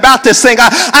something about this thing.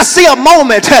 I see a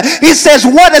moment. He says,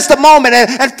 what is the moment?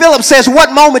 And Philip says,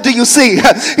 what moment do you see?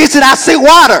 He said, I see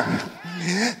water.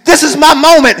 This is my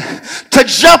moment to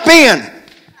jump in.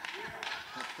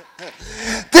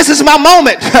 This is my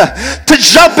moment to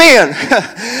jump in.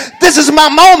 This is my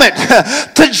moment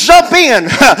to jump in.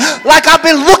 Like I've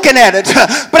been looking at it,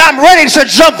 but I'm ready to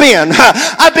jump in.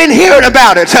 I've been hearing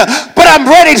about it, but I'm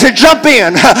ready to jump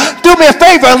in. Do me a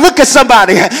favor and look at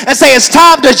somebody and say, it's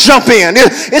time to jump in.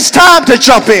 It's time to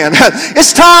jump in.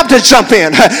 It's time to jump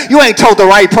in. You ain't told the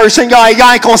right person. Y'all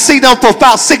ain't gonna see them for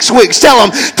about 6 weeks. Tell them,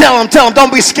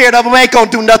 don't be scared of them. Ain't gonna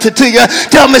do nothing to you.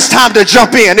 Tell them it's time to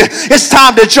jump in. It's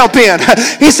time to jump in.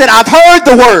 He said, I've heard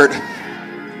the word.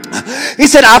 He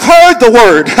said, I've heard the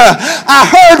word. I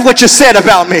heard what you said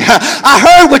about me. I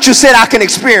heard what you said I can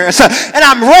experience. And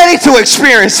I'm ready to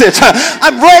experience it.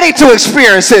 I'm ready to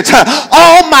experience it.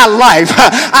 All my life,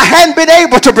 I hadn't been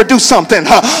able to produce something.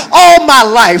 All my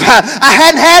life, I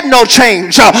hadn't had no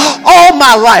change. All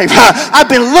my life, I've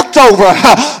been looked over.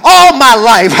 All my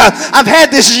life, I've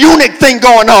had this eunuch thing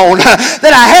going on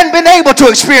that I hadn't been able to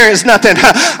experience nothing.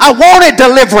 I wanted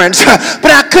deliverance,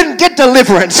 but I couldn't get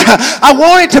deliverance. I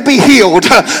wanted to be healed,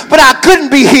 but I couldn't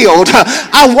be healed.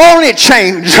 I wanted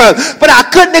change, but I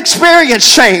couldn't experience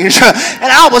change.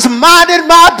 And I was minding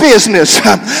my business.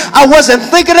 I wasn't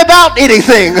thinking about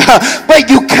anything, but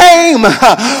you came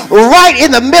right in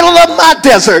the middle of my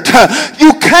desert.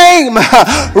 You came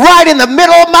right in the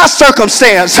middle of my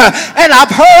circumstance, and I've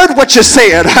heard what you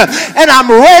said, and I'm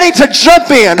ready to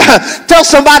jump in. Tell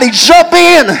somebody, jump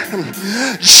in.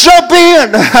 Jump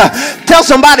in. Tell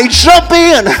somebody, jump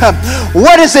in.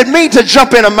 What does it mean to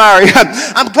jump in, Amari?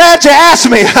 I'm glad you asked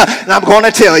me, and I'm going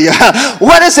to tell you.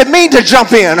 What does it mean to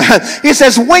jump in? He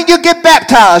says, when you get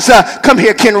baptized, come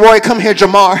here, Kenroy, come here,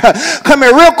 Jamar. Come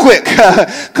here real quick.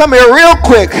 Come here real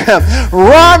quick.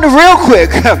 Run real quick.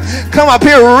 Come up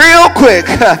here real quick.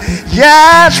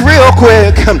 Yes, real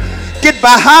quick. Get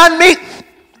behind me.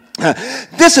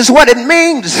 This is what it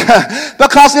means,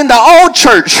 because in the old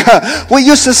church we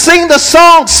used to sing the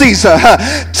song, Caesar,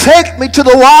 take me to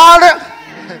the water,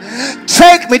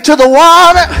 Take me to the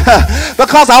water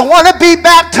because I want to be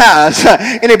baptized.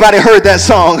 Anybody heard that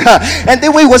song? And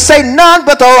then we would say, none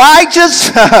but the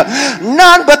righteous,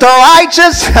 none but the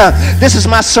righteous. This is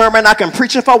my sermon. I can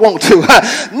preach if I want to.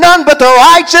 None but the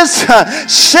righteous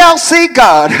shall see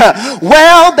God.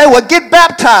 Well, they would get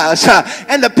baptized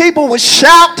and the people would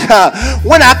shout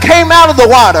when I came out of the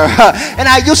water. And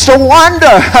I used to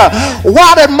wonder,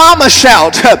 why did mama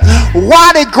shout?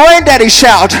 Why did granddaddy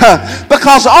shout?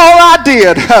 Because all I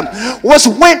did was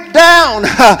went down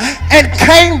and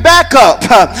came back up.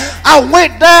 I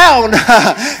went down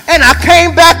and I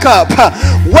came back up.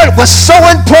 What was so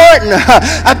important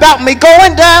about me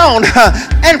going down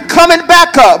and coming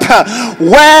back up?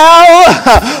 Well,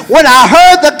 when I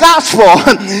heard the gospel,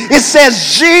 it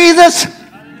says Jesus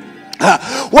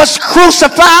was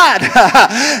crucified,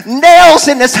 nails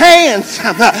in his hands,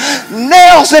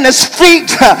 nails in his feet.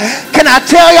 Can I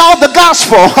tell y'all the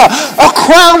gospel? A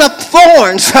crown of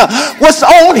thorns was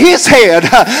on his head.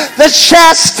 The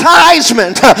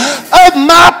chastisement of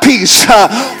my peace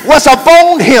was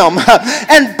upon him,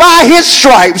 and by his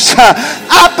stripes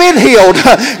I've been healed.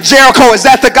 Jericho, is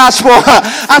that the gospel?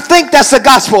 I think that's the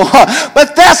gospel,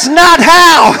 but that's not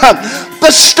how the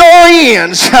story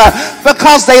ends,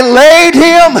 because they laid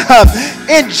him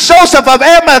in Joseph of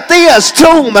Arimathea's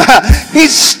tomb. He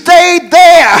stayed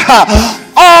there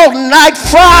all night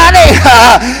Friday.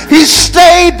 He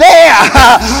stayed there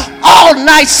all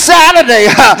night Saturday.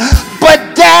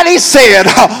 But Daddy said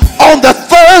on the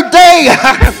third day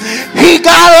he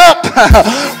got up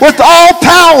with all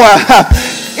power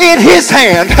in his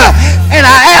hand. And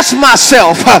I asked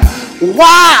myself,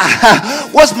 why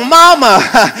was mama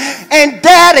and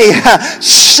daddy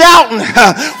shouting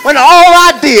when all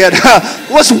I did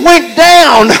was went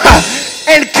down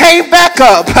and came back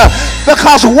up?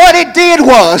 Because what it did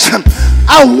was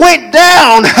I went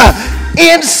down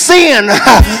in sin,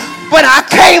 but I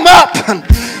came up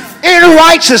in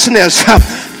righteousness.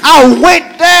 I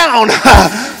went down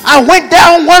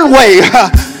one way,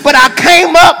 but I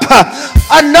came up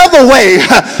another way.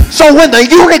 So when the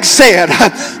eunuch said,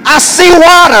 I see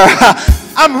water,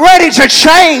 I'm ready to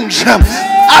change,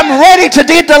 I'm ready to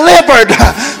be delivered,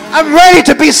 I'm ready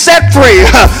to be set free,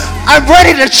 I'm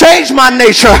ready to change my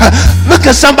nature. Look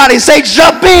at somebody, say,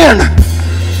 jump in.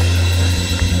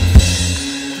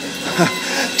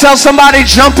 Tell somebody,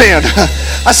 jump in.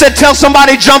 I said, tell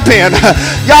somebody, jump in.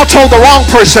 Y'all told the wrong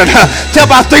person. Tell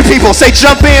about 3 people, say,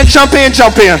 jump in, jump in,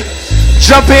 jump in.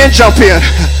 Jump in, jump in.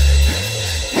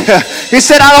 He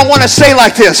said, I don't want to stay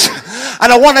like this. I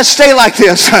don't want to stay like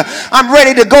this. I'm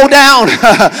ready to go down,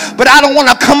 but I don't want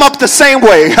to come up the same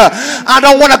way. I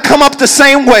don't want to come up the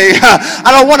same way. I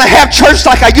don't want to have church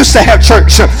like I used to have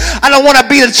church. I don't want to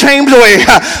be the same way.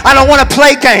 I don't want to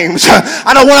play games.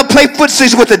 I don't want to play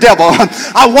footsies with the devil.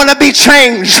 I want to be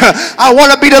changed. I want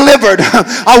to be delivered.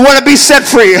 I want to be set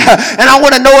free. And I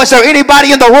want to know, is there anybody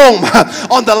in the room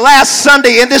on the last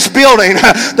Sunday in this building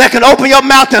that can open your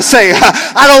mouth and say,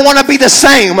 I don't want to be the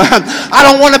same. I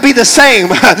don't want to be the same.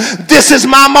 This is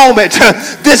my moment.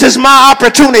 This is my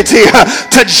opportunity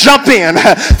to jump in.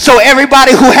 So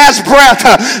everybody who has breath,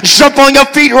 jump on your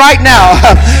feet right now.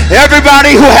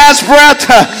 Everybody who has breath,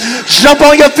 jump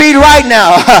on your feet right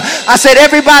now. I said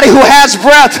everybody who has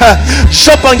breath,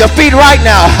 jump on your feet right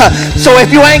now. So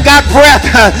if you ain't got breath,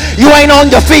 you ain't on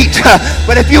your feet.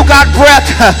 But if you got breath,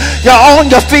 you're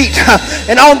on your feet.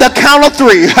 And on the count of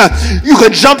 3, you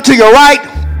can jump to your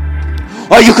right,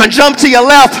 or you can jump to your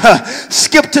left,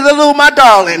 skip to the loo, my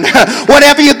darling.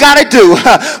 Whatever you got to do.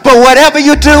 But whatever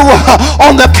you do,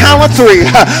 on the count of 3,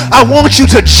 I want you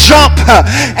to jump.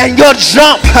 And your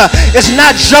jump is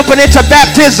not jumping into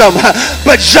baptism,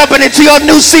 but jumping into your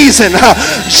new season,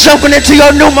 jumping into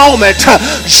your new moment,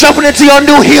 jumping into your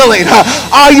new healing.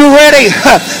 Are you ready?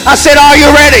 I said, are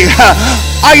you ready?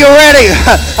 Are you ready?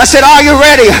 I said, are you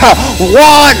ready? 1,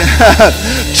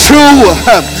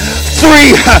 2,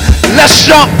 3, let's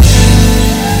jump.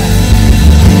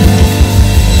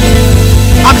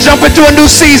 I'm jumping to a new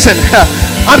season.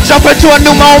 I'm jumping to a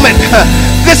new moment.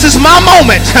 This is my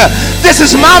moment. This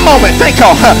is my moment. Thank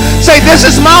you. Say, this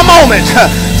is my moment.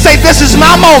 Say, this is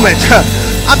my moment.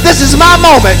 This is my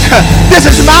moment. This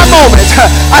is my moment.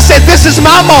 I said, this is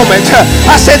my moment.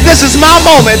 I said, this is my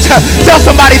moment. Tell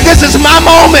somebody, this is my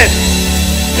moment.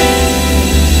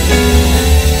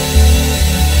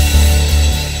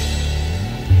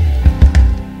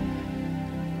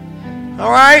 All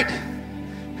right?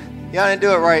 Y'all didn't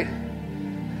do it right.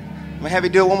 I'm going to have you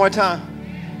do it one more time.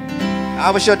 I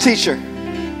was your teacher.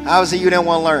 Obviously, you didn't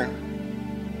want to learn.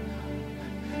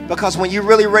 Because when you're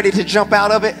really ready to jump out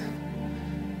of it,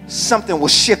 something will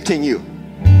shift in you.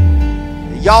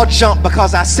 Y'all jump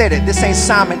because I said it. This ain't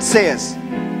Simon Says.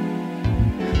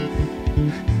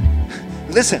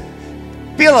 Listen,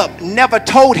 Philip never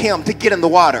told him to get in the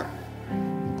water.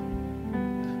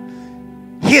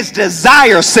 His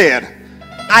desire said,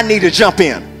 I need to jump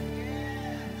in.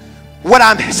 What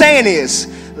I'm saying is,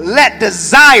 let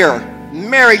desire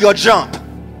marry your jump.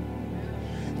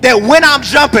 That when I'm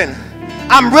jumping,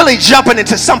 I'm really jumping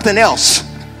into something else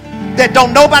that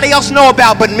don't nobody else know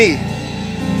about but me.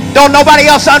 Don't nobody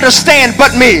else understand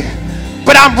but me.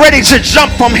 But I'm ready to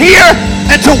jump from here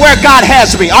into where God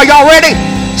has me. Are y'all ready?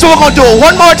 So we're going to do it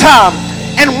one more time.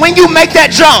 And when you make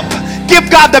that jump, give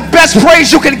God the best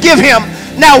praise you can give him.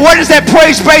 Now, what is that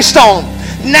praise based on?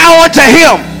 Now unto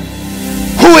him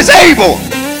who is able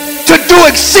to do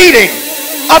exceeding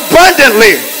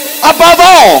abundantly above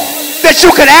all that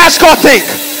you can ask or think,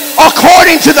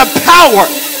 according to the power.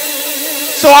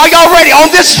 So are y'all ready? On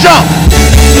this jump,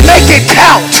 make it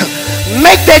count.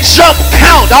 Make that jump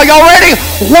count. Are y'all ready?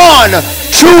 1,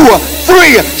 2,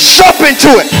 3. Jump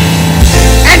into it.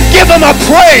 And give him a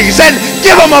praise. And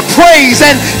give him a praise.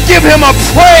 And give him a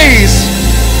praise.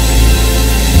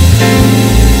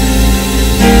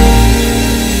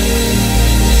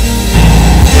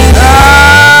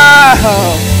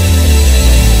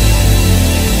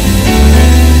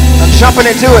 I'm jumping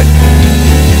into it.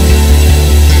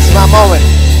 It's my moment.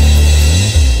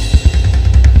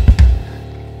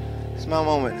 It's my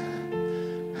moment.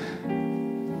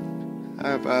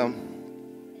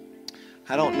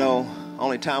 I don't know.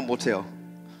 Only time will tell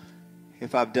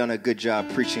if I've done a good job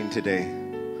preaching today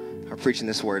or preaching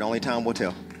this word. Only time will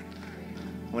tell.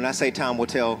 When I say time will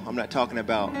tell, I'm not talking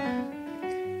about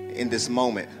in this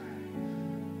moment.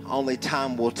 Only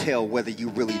time will tell whether you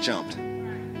really jumped.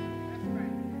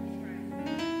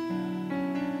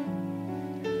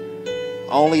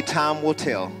 Only time will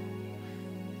tell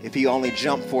if you only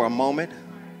jump for a moment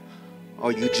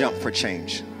or you jump for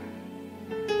change.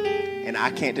 And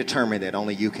I can't determine that,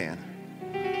 only you can.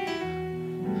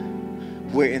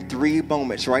 We're in 3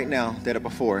 moments right now that are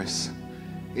before us.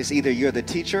 It's either you're the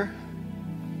teacher,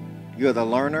 you're the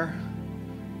learner,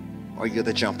 or you're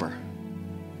the jumper.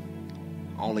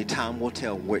 Only time will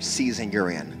tell which season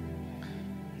you're in.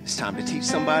 It's time to teach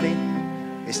somebody.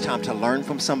 It's time to learn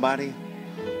from somebody.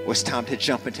 Or it's time to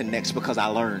jump into next because I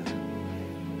learned.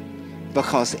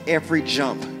 Because every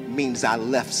jump means I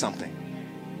left something.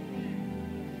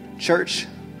 Church,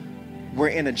 we're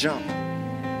in a jump.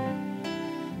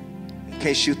 In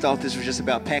case you thought this was just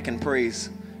about pack and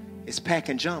praise, it's pack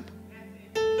and jump.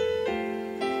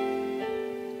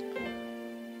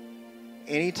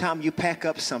 Anytime you pack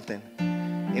up something,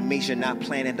 it means you're not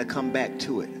planning to come back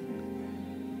to it.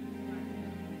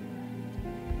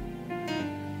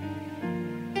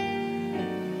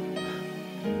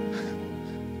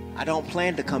 I don't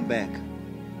plan to come back.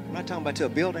 I'm not talking about to a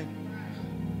building.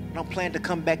 I don't plan to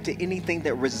come back to anything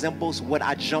that resembles what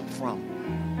I jumped from.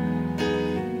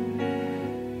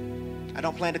 I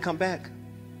don't plan to come back.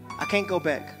 I can't go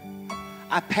back.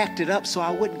 I packed it up so I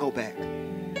wouldn't go back.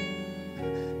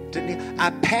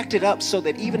 I packed it up so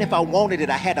that even if I wanted it,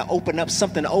 I had to open up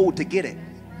something old to get it.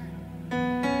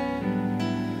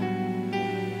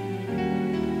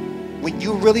 When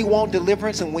you really want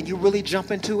deliverance and when you really jump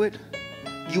into it,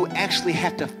 you actually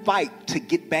have to fight to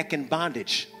get back in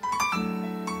bondage.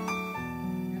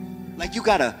 Like you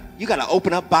gotta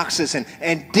open up boxes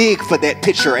and dig for that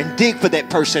picture and dig for that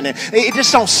person, and it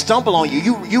just don't stumble on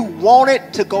you. You want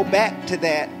it to go back to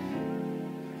that,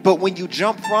 but when you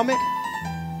jump from it,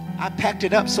 I packed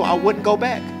it up so I wouldn't go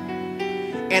back,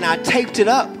 and I taped it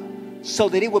up so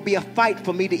that it would be a fight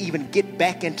for me to even get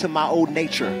back into my old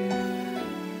nature.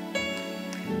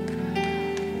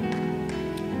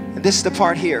 And this is the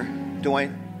part here,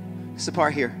 Dwayne. This is the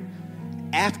part here.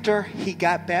 After he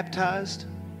got baptized,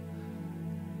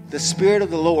 the Spirit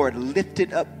of the Lord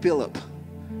lifted up Philip,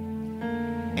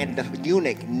 and the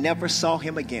eunuch never saw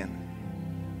him again.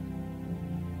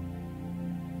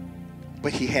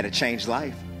 But he had a changed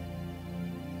life.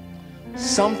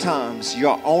 Sometimes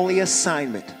your only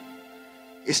assignment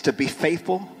is to be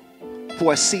faithful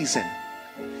for a season,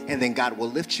 and then God will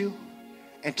lift you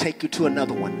and take you to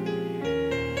another one.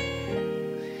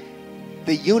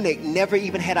 The eunuch never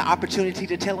even had an opportunity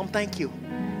to tell him thank you.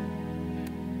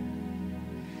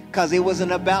 Because it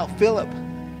wasn't about Philip.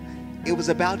 It was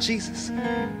about Jesus.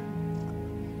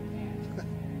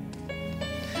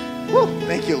 Woo,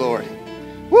 thank you, Lord.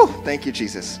 Woo, thank you,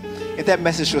 Jesus. If that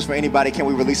message was for anybody, can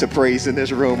we release a praise in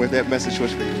this room if that message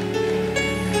was for you?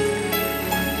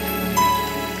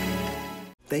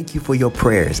 Thank you for your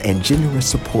prayers and generous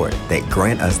support that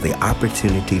grant us the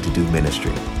opportunity to do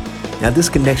ministry. Now, this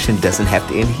connection doesn't have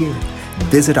to end here.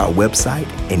 Visit our website,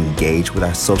 engage with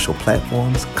our social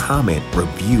platforms, comment,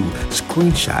 review,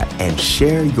 screenshot, and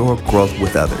share your growth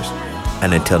with others.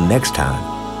 And until next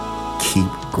time, keep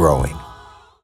growing.